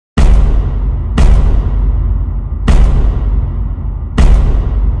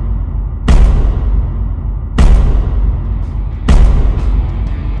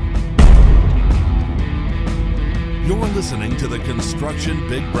listening to the Construction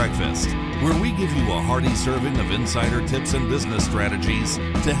Big Breakfast, where we give you a hearty serving of insider tips and business strategies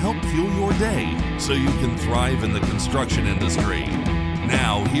to help fuel your day so you can thrive in the construction industry.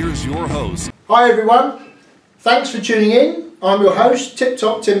 Now, here's your host. Hi everyone, thanks for tuning in. I'm your host, Tip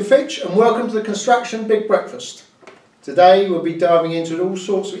Top Tim Fitch, and welcome to the Construction Big Breakfast. Today we'll be diving into all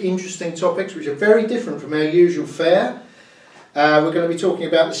sorts of interesting topics which are very different from our usual fare. We're going to be talking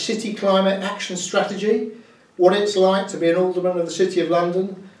about the City Climate Action Strategy, what it's like to be an alderman of the City of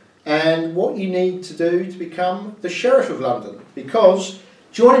London, and what you need to do to become the Sheriff of London. Because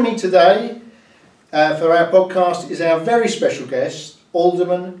joining me today for our podcast is our very special guest,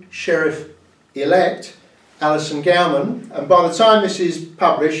 Alderman Sheriff-elect Alison Gowman, and by the time this is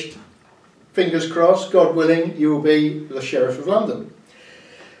published, fingers crossed, God willing, you will be the Sheriff of London.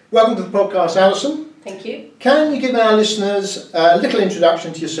 Welcome to the podcast, Alison. Thank you. Can you give our listeners a little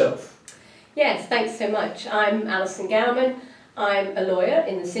introduction to yourself? Yes, thanks so much. I'm Alison Gowman. I'm a lawyer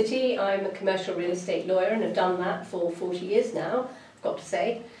in the city. I'm a commercial real estate lawyer and have done that for 40 years now, I've got to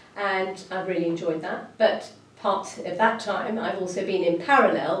say, and I've really enjoyed that. But part of that time, I've also been in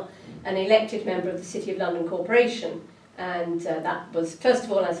parallel an elected member of the City of London Corporation, and that was first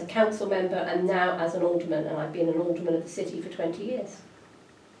of all as a council member and now as an alderman, and I've been an alderman of the city for 20 years.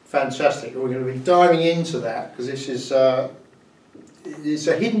 Fantastic. We're going to be diving into that because this is it's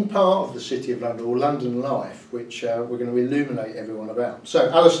a hidden part of the City of London, or London life, which we're going to illuminate everyone about. So,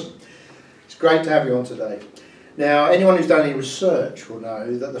 Alison, it's great to have you on today. Now, anyone who's done any research will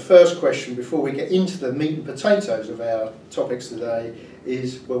know that the first question before we get into the meat and potatoes of our topics today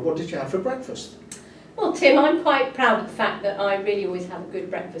is, well, what did you have for breakfast? Well, Tim, I'm quite proud of the fact that I really always have a good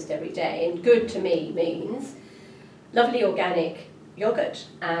breakfast every day, and good to me means lovely organic yogurt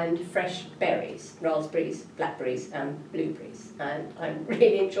and fresh berries, raspberries, blackberries and blueberries, and I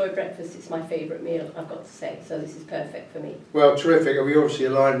really enjoy breakfast. It's my favourite meal, I've got to say, so this is perfect for me. Well, terrific. We obviously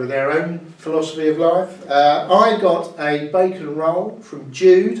aligned with our own philosophy of life. I got a bacon roll from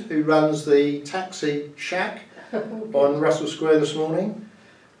Jude, who runs the Taxi Shack on Russell Square this morning.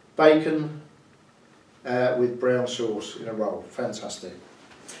 Bacon with brown sauce in a roll. Fantastic.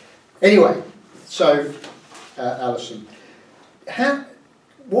 Anyway, so Alison,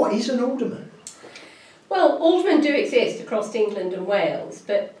 what is an alderman? Well, aldermen do exist across England and Wales,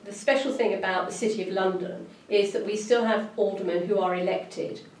 but the special thing about the City of London is that we still have aldermen who are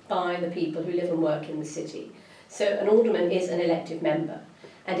elected by the people who live and work in the city. So an alderman is an elected member.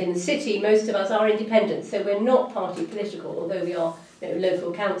 And in the city, most of us are independent, so we're not party political, although we are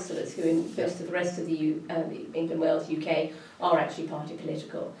local councillors who in most of the rest of the England, Wales, UK are actually party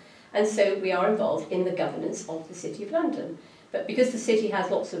political. And so we are involved in the governance of the City of London. But because the city has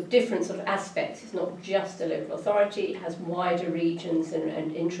lots of different sort of aspects, it's not just a local authority, it has wider regions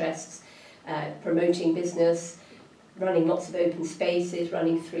and interests, promoting business, running lots of open spaces,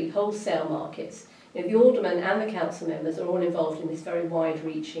 running 3 wholesale markets. The aldermen and the council members are all involved in this very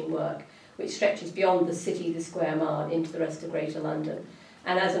wide-reaching work, which stretches beyond the city, the square mile, into the rest of Greater London.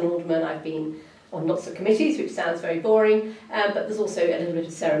 And as an alderman, I've been on lots of committees, which sounds very boring, but there's also a little bit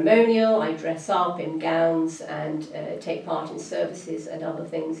of ceremonial. I dress up in gowns and take part in services and other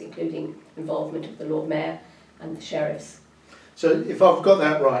things, including involvement of the Lord Mayor and the sheriffs. So if I've got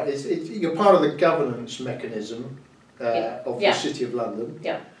that right, you're part of the governance mechanism of the City of London,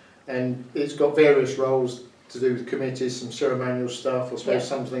 and it's got various roles to do with committees, some ceremonial stuff, I suppose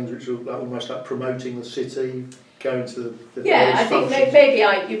some things which are almost like promoting the city, going to the I think maybe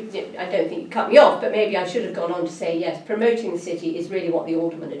I don't think you cut me off, but maybe I should have gone on to say, yes, promoting the city is really what the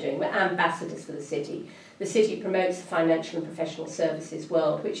aldermen are doing. We're ambassadors for the city. The city promotes the financial and professional services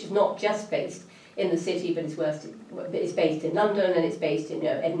world, which is not just based in the city, but it's based in London, and it's based in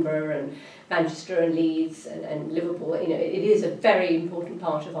Edinburgh and Manchester and Leeds and Liverpool. It is a very important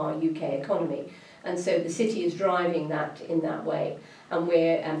part of our UK economy. And so the city is driving that in that way. And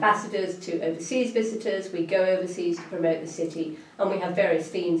we're ambassadors to overseas visitors, we go overseas to promote the city, and we have various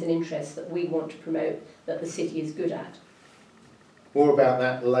themes and interests that we want to promote that the city is good at. More about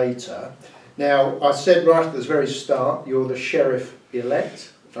that later. Now, I said right at the very start, you're the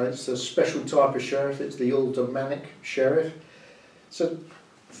Sheriff-elect. It's a special type of sheriff, it's the aldermanic sheriff. So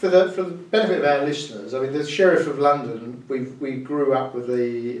for the benefit of our listeners, I mean, the Sheriff of London, we grew up with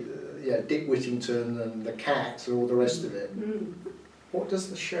the Dick Whittington and the cat and all the rest of it. What does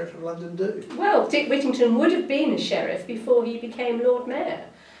the Sheriff of London do? Well, Dick Whittington would have been a sheriff before he became Lord Mayor.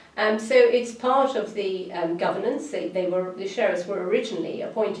 So it's part of the governance. The sheriffs were originally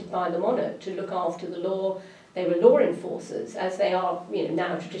appointed by the monarch to look after the law. They were law enforcers, as they are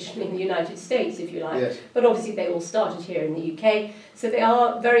now traditionally in the United States, if you like. Yes. But obviously they all started here in the UK. So they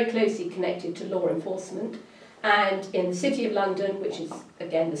are very closely connected to law enforcement. And in the City of London, which is,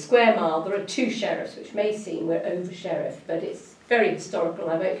 again, the square mile, there are 2 sheriffs, which may seem we're over-sheriff, but it's very historical,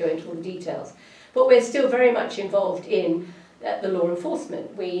 I won't go into all the details. But we're still very much involved in the law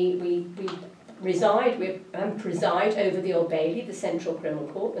enforcement. We preside over the Old Bailey, the Central Criminal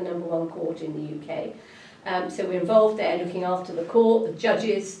Court, the #1 court in the UK. So we're involved there looking after the court, the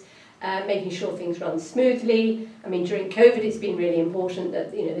judges, making sure things run smoothly. I mean, during COVID, it's been really important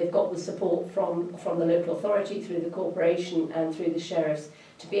that they've got the support from the local authority through the corporation and through the sheriffs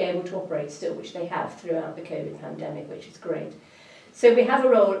to be able to operate still, which they have throughout the COVID pandemic, which is great. So we have a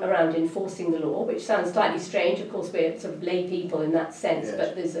role around enforcing the law, which sounds slightly strange. Of course, we're sort of lay people in that sense, yes.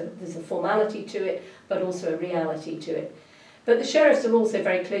 But there's a formality to it, but also a reality to it. But the sheriffs are also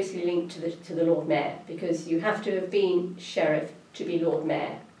very closely linked to the Lord Mayor, because you have to have been sheriff to be Lord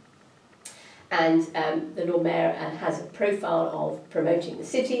Mayor. And the Lord Mayor has a profile of promoting the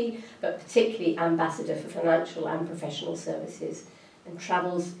city, but particularly ambassador for financial and professional services, and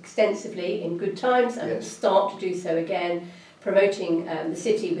travels extensively in good times and will start to do so again, promoting the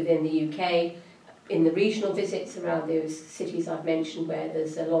city within the UK, in the regional visits around those cities I've mentioned where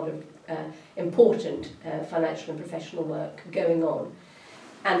there's a lot of important financial and professional work going on.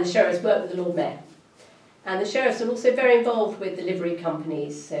 And the sheriffs work with the Lord Mayor. And the sheriffs are also very involved with the livery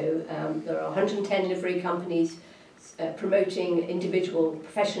companies. So there are 110 livery companies promoting individual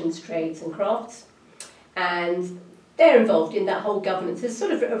professions, trades and crafts. And they're involved in that whole governance. It's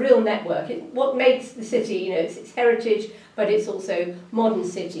sort of a real network. What makes the city, it's its heritage, but it's also modern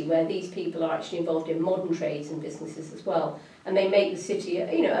city where these people are actually involved in modern trades and businesses as well. And they make the city,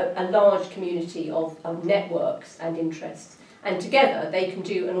 a large community of networks and interests. And together they can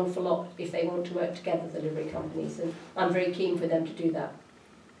do an awful lot if they want to work together, the livery companies, and I'm very keen for them to do that.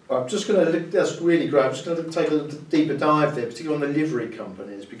 I'm just going to look, that's really great, I'm just going to take a little deeper dive there, particularly on the livery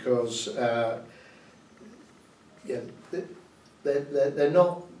companies, because they're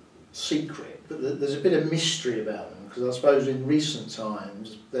not secret, but there's a bit of mystery about them, because I suppose in recent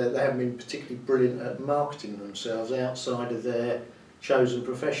times they haven't been particularly brilliant at marketing themselves outside of their chosen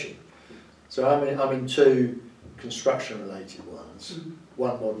profession. So I'm in 2 construction-related ones,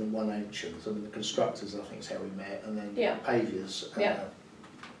 one modern and one ancient. I mean, the constructors, I think, is how we met, and then paviours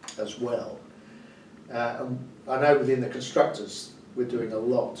as well. And I know within the constructors, we're doing a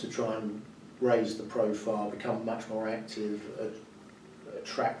lot to try and raise the profile, become much more active,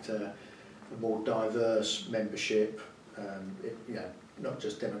 attract a more diverse membership, not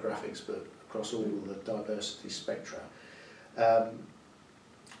just demographics, but across all of the diversity spectra.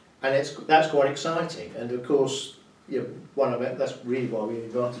 And that's quite exciting, and of course, that's really why we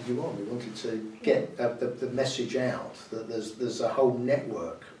invited you on. We wanted to get the message out that there's a whole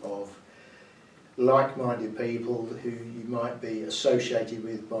network of like-minded people who you might be associated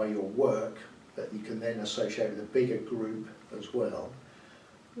with by your work, but you can then associate with a bigger group as well,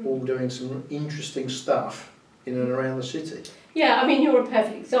 all doing some interesting stuff in and around the city. Yeah, I mean, you're a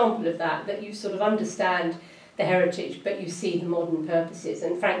perfect example of that you sort of understand the heritage, but you see the modern purposes.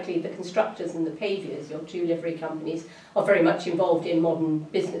 And frankly, the constructors and the paviours, your 2 livery companies, are very much involved in modern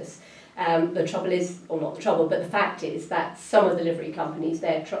business. The trouble is, or not the trouble, but the fact is that some of the livery companies,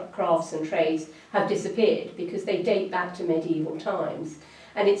 their crafts and trades, have disappeared because they date back to medieval times.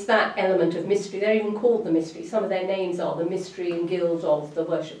 And it's that element of mystery. They're even called the mystery. Some of their names are the Mystery and Guild of, the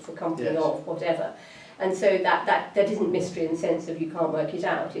Worshipful Company of, whatever. And so that isn't mystery in the sense of you can't work it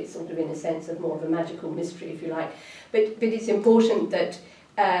out. It's sort of in a sense of more of a magical mystery, if you like. But it's important that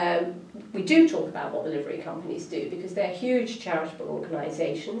we do talk about what the livery companies do, because they're huge charitable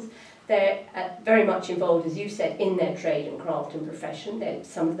organisations. They're very much involved, as you said, in their trade and craft and profession.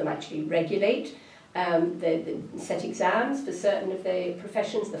 Some of them actually regulate. They set exams for certain of the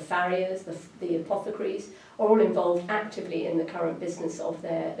professions. The farriers, the apothecaries are all involved actively in the current business of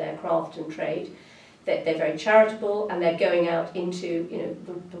their craft and trade. They're very charitable, and they're going out into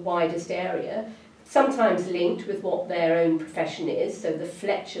the widest area, sometimes linked with what their own profession is. So the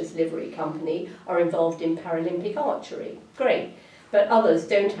Fletcher's Livery Company are involved in Paralympic archery. Great. But others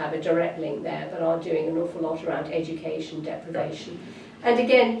don't have a direct link there, but are doing an awful lot around education, deprivation. And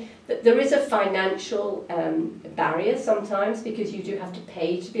again, there is a financial barrier sometimes, because you do have to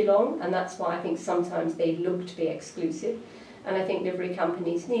pay to belong, and that's why I think sometimes they look to be exclusive. And I think livery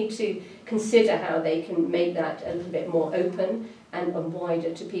companies need to consider how they can make that a little bit more open and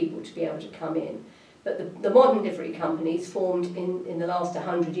wider to people to be able to come in. But the modern livery companies formed in the last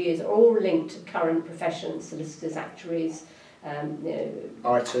 100 years are all linked to current professions, solicitors, actuaries,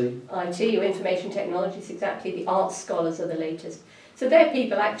 IT, your information technologies, exactly. The arts scholars are the latest. So they're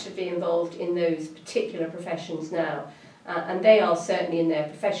people actively involved in those particular professions now. And they are certainly in their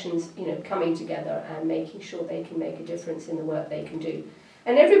professions, you know, coming together and making sure they can make a difference in the work they can do.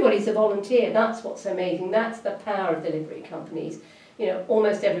 And everybody's a volunteer. That's what's amazing. That's the power of the livery companies. You know,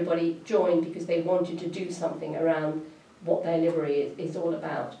 almost everybody joined because they wanted to do something around what their livery is all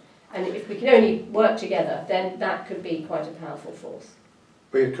about. And if we can only work together, then that could be quite a powerful force.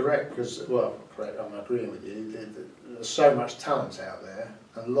 Well, you're correct, because, well, correct, I'm agreeing with you. There's so much talent out there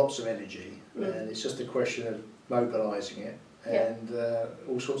and lots of energy, and it's just a question of mobilising it, and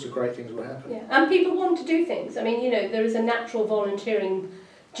all sorts of great things will happen. Yeah, and people want to do things. I mean, you know, there is a natural volunteering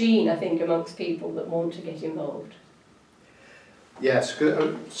gene, I think, amongst people that want to get involved. Yes,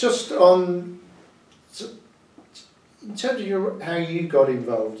 just on, in terms of how you got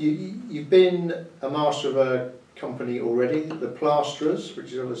involved, you've been a master of a company already, the Plasterers,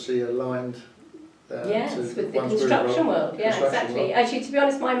 which is obviously aligned yes, with the construction world. Yeah, exactly. Actually, to be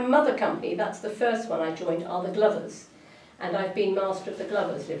honest, my mother company, that's the first one I joined, are the Glovers. And I've been master of the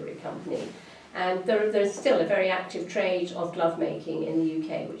Glovers livery company. And there's still a very active trade of glove making in the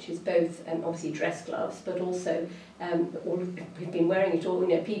UK, which is both obviously dress gloves, but also we've been wearing it all, you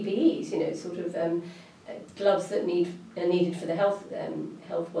know, PPEs, you know, sort of gloves that are needed for the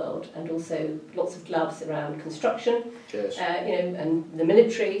health world, and also lots of gloves around construction, yes. You know, and the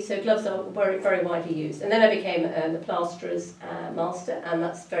military. So gloves are very, very widely used. And then I became the Plasterers master, and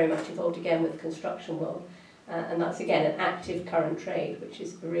that's very much involved again with the construction world. And that's again an active current trade, which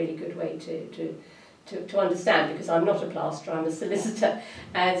is a really good way to understand, because I'm not a plasterer, I'm a solicitor,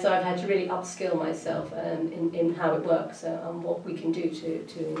 and so I've had to really upskill myself in how it works and what we can do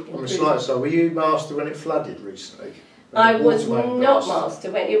to improve. On the slight side, were you master when it flooded recently? I was not master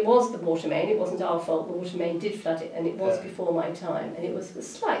when it was the water main. It wasn't our fault. The water main did flood it, and it was before my time, and it was a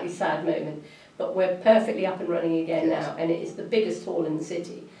slightly sad moment. But we're perfectly up and running again now, and it is the biggest hall in the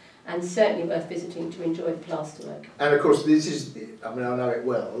city, and certainly worth visiting to enjoy the plasterwork. And of course, this is, I mean, I know it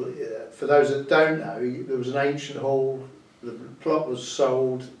well. For those that don't know, there was an ancient hall, the plot was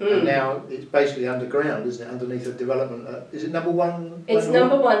sold, and now it's basically underground, isn't it, underneath a development. Is it number 1? It's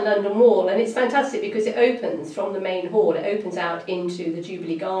number 1 London Wall, and it's fantastic because it opens from the main hall, it opens out into the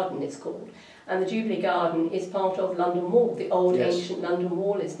Jubilee Garden, it's called. And the Jubilee Garden is part of London Wall. The old ancient London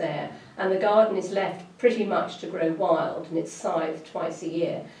Wall is there, and the garden is left pretty much to grow wild, and it's scythed twice a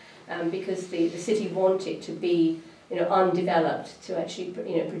year. Because the city want it to be, you know, undeveloped, to actually,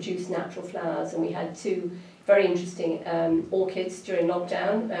 you know, produce natural flowers. And we had 2 very interesting orchids during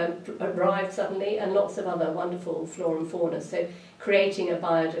lockdown arrived suddenly, and lots of other wonderful flora and fauna. So creating a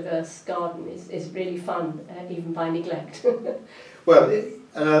biodiverse garden is really fun, even by neglect. Well,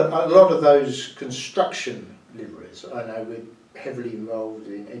 a lot of those construction liveries, I know we're heavily involved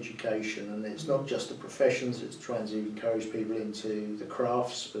in education, and it's not just the professions, it's trying to encourage people into the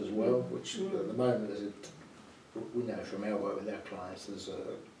crafts as well, which at the moment, we know from our work with our clients, there's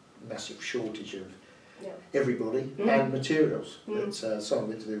a massive shortage of everybody and materials. It's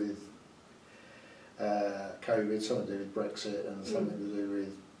something to do with COVID, something to do with Brexit, and something to do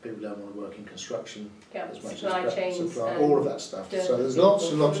with people don't want to work in construction as much as supply, all of that stuff. So there's lots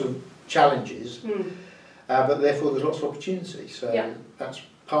and lots of challenges. But therefore there's lots of opportunity, so that's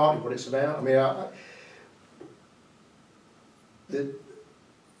partly what it's about. I mean,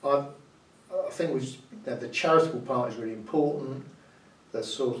 I think the charitable part is really important, the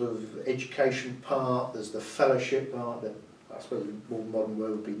sort of education part, there's the fellowship part, that I suppose the more modern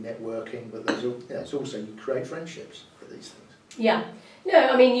word would be networking, but there's it's also you create friendships with these things. Yeah, no,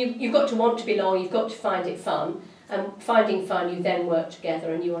 I mean you've got to want to belong, you've got to find it fun, and finding fun you then work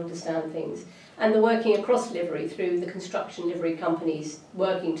together and you understand things. And the working across livery through the construction livery companies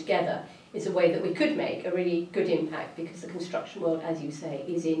working together is a way that we could make a really good impact, because the construction world, as you say,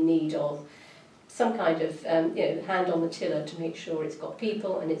 is in need of some kind of you know, hand on the tiller to make sure it's got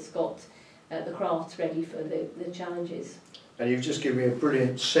people and it's got the crafts ready for the challenges. And you've just given me a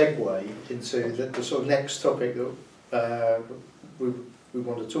brilliant segue into the sort of next topic that we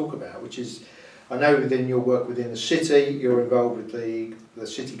want to talk about, which is, I know within your work within the city, you're involved with the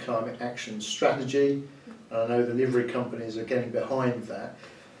City Climate Action Strategy, and I know the livery companies are getting behind that.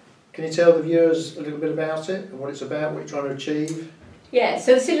 Can you tell the viewers a little bit about it and what it's about, what you're trying to achieve? Yeah,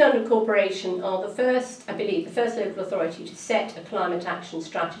 so the City London Corporation are the first, I believe, the first local authority to set a climate action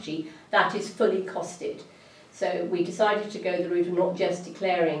strategy that is fully costed. So we decided to go the route of not just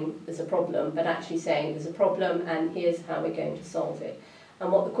declaring there's a problem, but actually saying there's a problem and here's how we're going to solve it.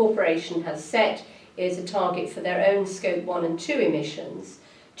 And what the corporation has set is a target for their own Scope 1 and 2 emissions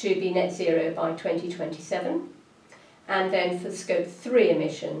to be net zero by 2027, and then for Scope 3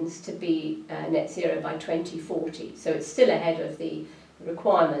 emissions to be net zero by 2040. So it's still ahead of the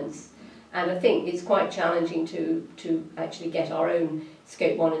requirements. And I think it's quite challenging to actually get our own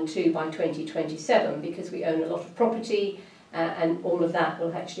Scope 1 and 2 by 2027 because we own a lot of property and all of that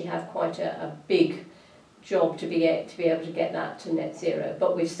will actually have quite a big job to be able to get that to net zero.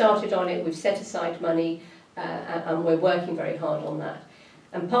 But we've started on it, we've set aside money and we're working very hard on that.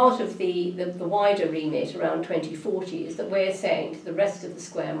 And part of the wider remit around 2040 is that we're saying to the rest of the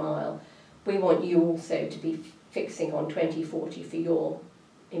square mile, we want you also to be fixing on 2040 for your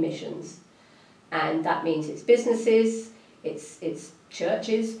emissions. And that means it's businesses, it's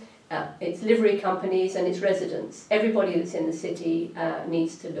churches, it's livery companies and it's residents. Everybody that's in the city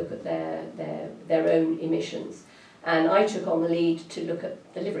needs to look at their own emissions. And I took on the lead to look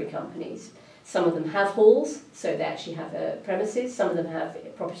at the livery companies. Some of them have halls, so they actually have premises. Some of them have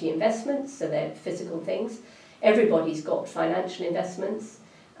property investments, so they're physical things. Everybody's got financial investments,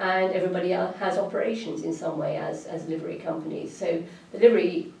 and everybody has operations in some way as livery companies. So the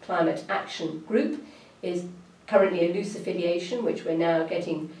Livery Climate Action Group is currently a loose affiliation, which we're now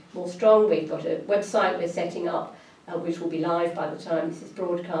getting more strong. We've got a website we're setting up, which will be live by the time this is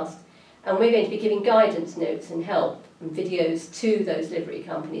broadcast. And we're going to be giving guidance notes and help and videos to those livery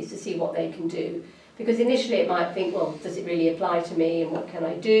companies to see what they can do. Because initially it might think, well, does it really apply to me and what can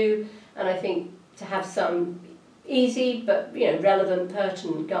I do? And I think to have some easy but relevant,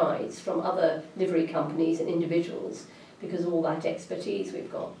 pertinent guides from other livery companies and individuals, because of all that expertise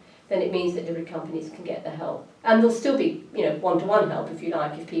we've got, then it means that livery companies can get the help. And there'll still be one-to-one help, if you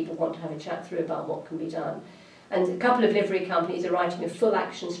like, if people want to have a chat through about what can be done. And a couple of livery companies are writing a full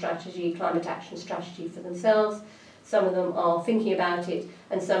action strategy, climate action strategy for themselves. Some of them are thinking about it,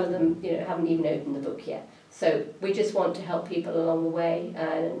 and some of them haven't even opened the book yet. So we just want to help people along the way,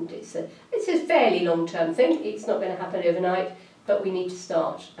 and it's a fairly long-term thing. It's not going to happen overnight, but we need to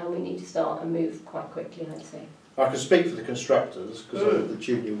start, and move quite quickly, I'd say. I can speak for the constructors because I'm the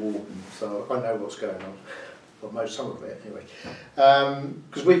junior warden, so I know what's going on. Well, some of it anyway.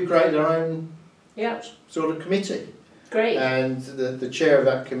 Because we've created our own sort of committee. Great. And the chair of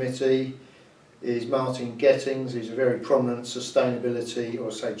that committee is Martin Gettings. He's a very prominent sustainability,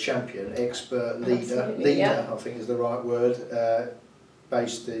 or say champion, expert, leader, I think is the right word,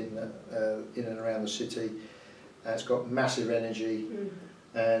 based in and around the city. It's got massive energy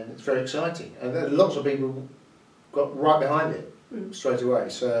and it's very exciting. And there are lots of people got right behind it straight away.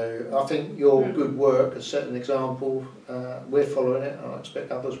 So I think your good work has set an example. We're following it, and I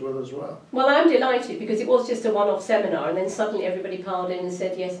expect others will as well. Well, I'm delighted because it was just a one-off seminar, and then suddenly everybody piled in and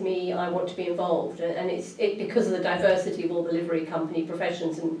said, yes, me, I want to be involved. And it's because of the diversity of all the livery company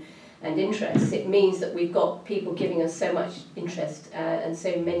professions and interests, it means that we've got people giving us so much interest and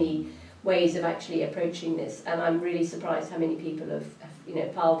so many ways of actually approaching this. And I'm really surprised how many people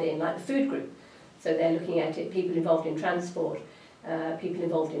have piled in, like the food group. So they're looking at it, people involved in transport, people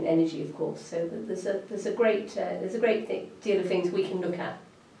involved in energy, of course. So there's a great deal of things we can look at.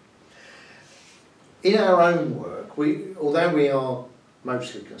 In our own work, although we are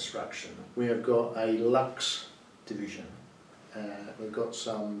mostly construction, we have got a luxe division. We've got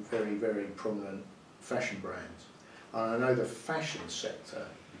some very, very prominent fashion brands. And I know the fashion sector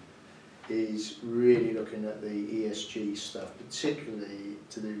is really looking at the ESG stuff, particularly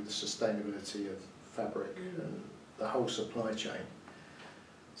to do with the sustainability of fabric and the whole supply chain.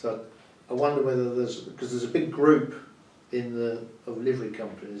 So I wonder whether because there's a big group of livery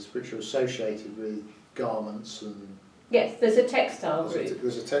companies which are associated with garments and... Yes, there's a textile group.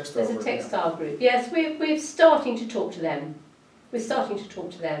 There's a textile group. Yes, we're starting to talk to them.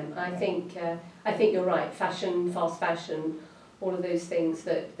 I think you're right. Fashion, fast fashion, all of those things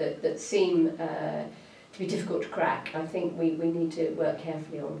that seem to be difficult to crack. I think we need to work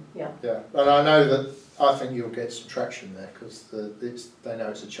carefully on. Yeah. Yeah, and I know that I think you'll get some traction there because they know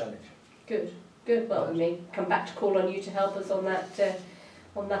it's a challenge. Good. Well, I mean, come back to call on you to help us on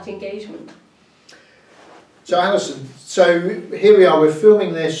that engagement. So Alison, here we are. We're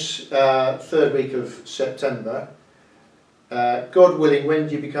filming this third week of September. God willing, when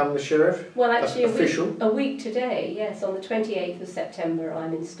do you become the sheriff? Well, actually, official? A week today, yes, on the 28th of September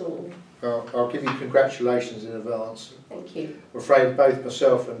I'm installed. Well, I'll give you congratulations in advance. Thank you. I'm afraid both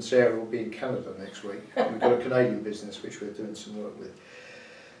myself and Sarah will be in Canada next week. We've got a Canadian business which we're doing some work with.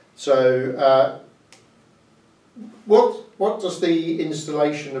 So, what does the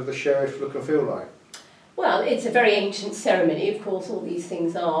installation of the sheriff look and feel like? Well, it's a very ancient ceremony, of course, all these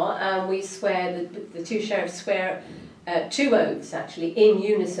things are, and we swear, the two sheriffs swear two oaths actually in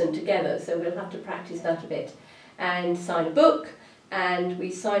unison together, so we'll have to practice that a bit, and sign a book. And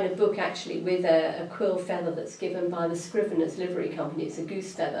we sign a book actually with a quill feather that's given by the Scrivener's Livery Company. It's a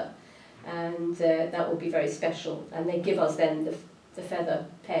goose feather, and that will be very special. And they give us then the feather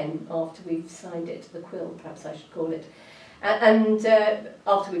pen after we've signed it, the quill perhaps I should call it. And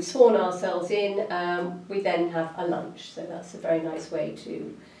after we've sworn ourselves in, we then have a lunch. So that's a very nice way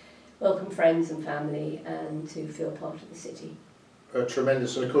to welcome friends and family and to feel part of the city.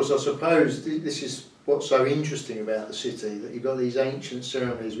 Tremendous. And of course, I suppose this is what's so interesting about the city, that you've got these ancient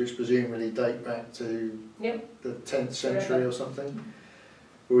ceremonies which presumably date back to the 10th century or something.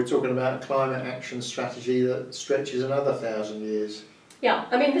 We're talking about a climate action strategy that stretches another 1,000 years. Yeah,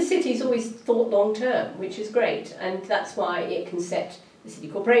 I mean the city's always thought long term, which is great, and that's why it can set, the City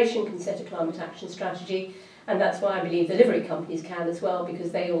Corporation can set a climate action strategy, and that's why I believe the livery companies can as well,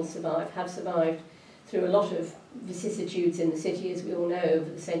 because they all have survived through a lot of vicissitudes in the city, as we all know, over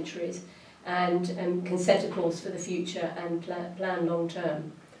the centuries, and can set a course for the future and plan long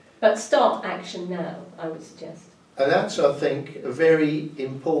term. But start action now, I would suggest. And that's, I think, a very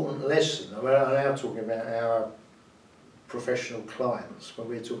important lesson. I mean, I'm now talking about our professional clients when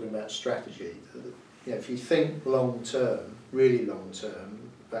we're talking about strategy. You know, if you think long term, really long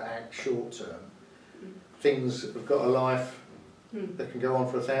term, but act short term, things have got a life that can go on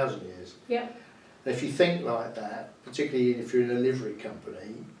for 1,000 years. Yeah. And if you think like that, particularly if you're in a livery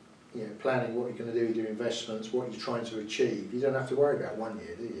company, you know, planning what you're going to do with your investments, what you're trying to achieve, you don't have to worry about 1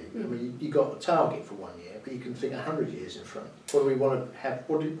 year, do you? I mean, you've got a target for 1 year, but you can think 100 years in front. What do we want to have?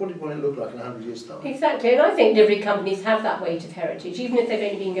 What do you want it to look like in 100 years' time? Exactly, and I think livery companies have that weight of heritage. Even if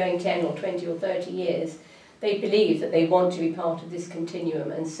they've only been going 10 or 20 or 30 years, they believe that they want to be part of this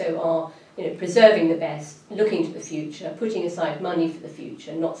continuum, and so are, you know, preserving the best, looking to the future, putting aside money for the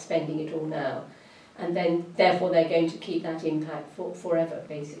future, not spending it all now. And then, therefore, they're going to keep that impact forever,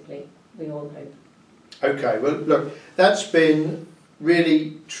 basically, we all hope. Okay, well, look, that's been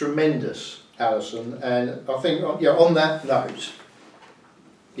really tremendous, Alison, and I think, on that note,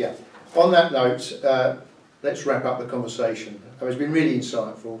 let's wrap up the conversation. It's been really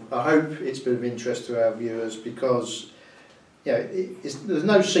insightful. I hope it's been of interest to our viewers, because, you know, there's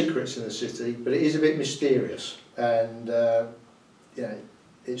no secrets in the city, but it is a bit mysterious, and, you know,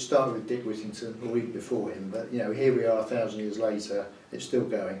 it started with Dick Whittington a week before him, but, you know, here we are 1,000 years later, it's still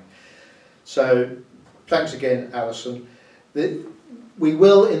going. So, thanks again, Alison. We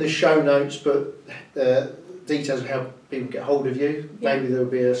will, in the show notes, put details of how people get hold of you. Yeah. Maybe there'll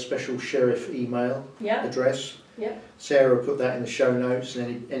be a special sheriff email address. Yeah. Sarah will put that in the show notes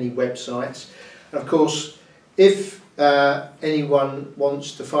and any websites. And of course, if anyone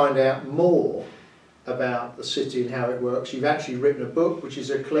wants to find out more about the city and how it works, you've actually written a book, which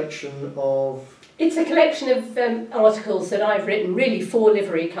is a collection of... It's a collection of articles that I've written really for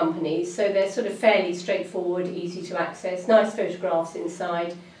livery companies, so they're sort of fairly straightforward, easy to access, nice photographs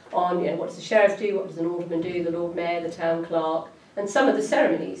inside on, you know, what does the sheriff do, what does an alderman do, the Lord Mayor, the town clerk, and some of the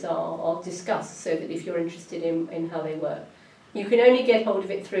ceremonies are discussed, so that if you're interested in how they work. You can only get hold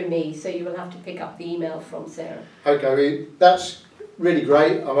of it through me, so you will have to pick up the email from Sarah. Okay, that's really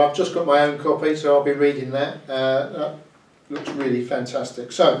great. I've just got my own copy, so I'll be reading that. That looks really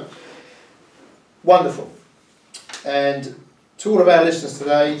fantastic. So, wonderful. And to all of our listeners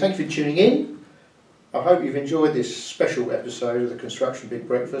today, thank you for tuning in. I hope you've enjoyed this special episode of the Construction Big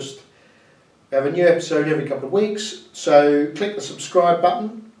Breakfast. We have a new episode every couple of weeks, so click the subscribe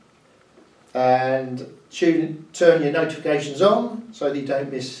button and turn your notifications on so that you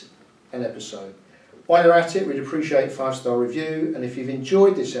don't miss an episode. While you're at it, we'd appreciate a 5-star review, and if you've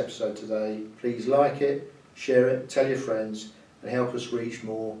enjoyed this episode today, please like it, share it, tell your friends, and help us reach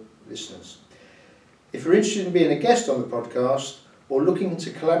more listeners. If you're interested in being a guest on the podcast or looking to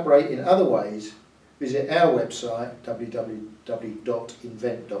collaborate in other ways, visit our website,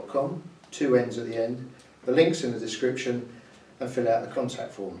 www.inventt.com, 2 N's at the end, the link's in the description, and fill out the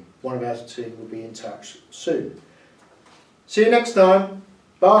contact form. One of our team will be in touch soon. See you next time.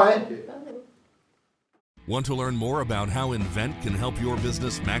 Bye. Want to learn more about how Invennt can help your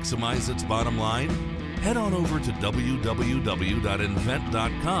business maximize its bottom line? Head on over to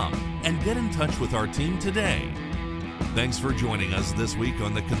www.inventt.com and get in touch with our team today. Thanks for joining us this week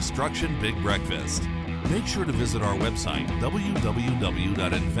on the Construction Big Breakfast. Make sure to visit our website,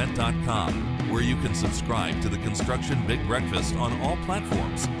 www.inventt.com, where you can subscribe to the Construction Big Breakfast on all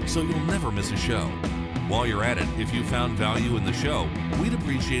platforms, so you'll never miss a show. While you're at it, if you found value in the show, we'd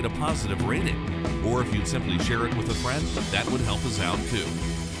appreciate a positive rating. Or if you'd simply share it with a friend, that would help us out too.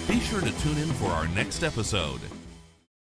 Be sure to tune in for our next episode.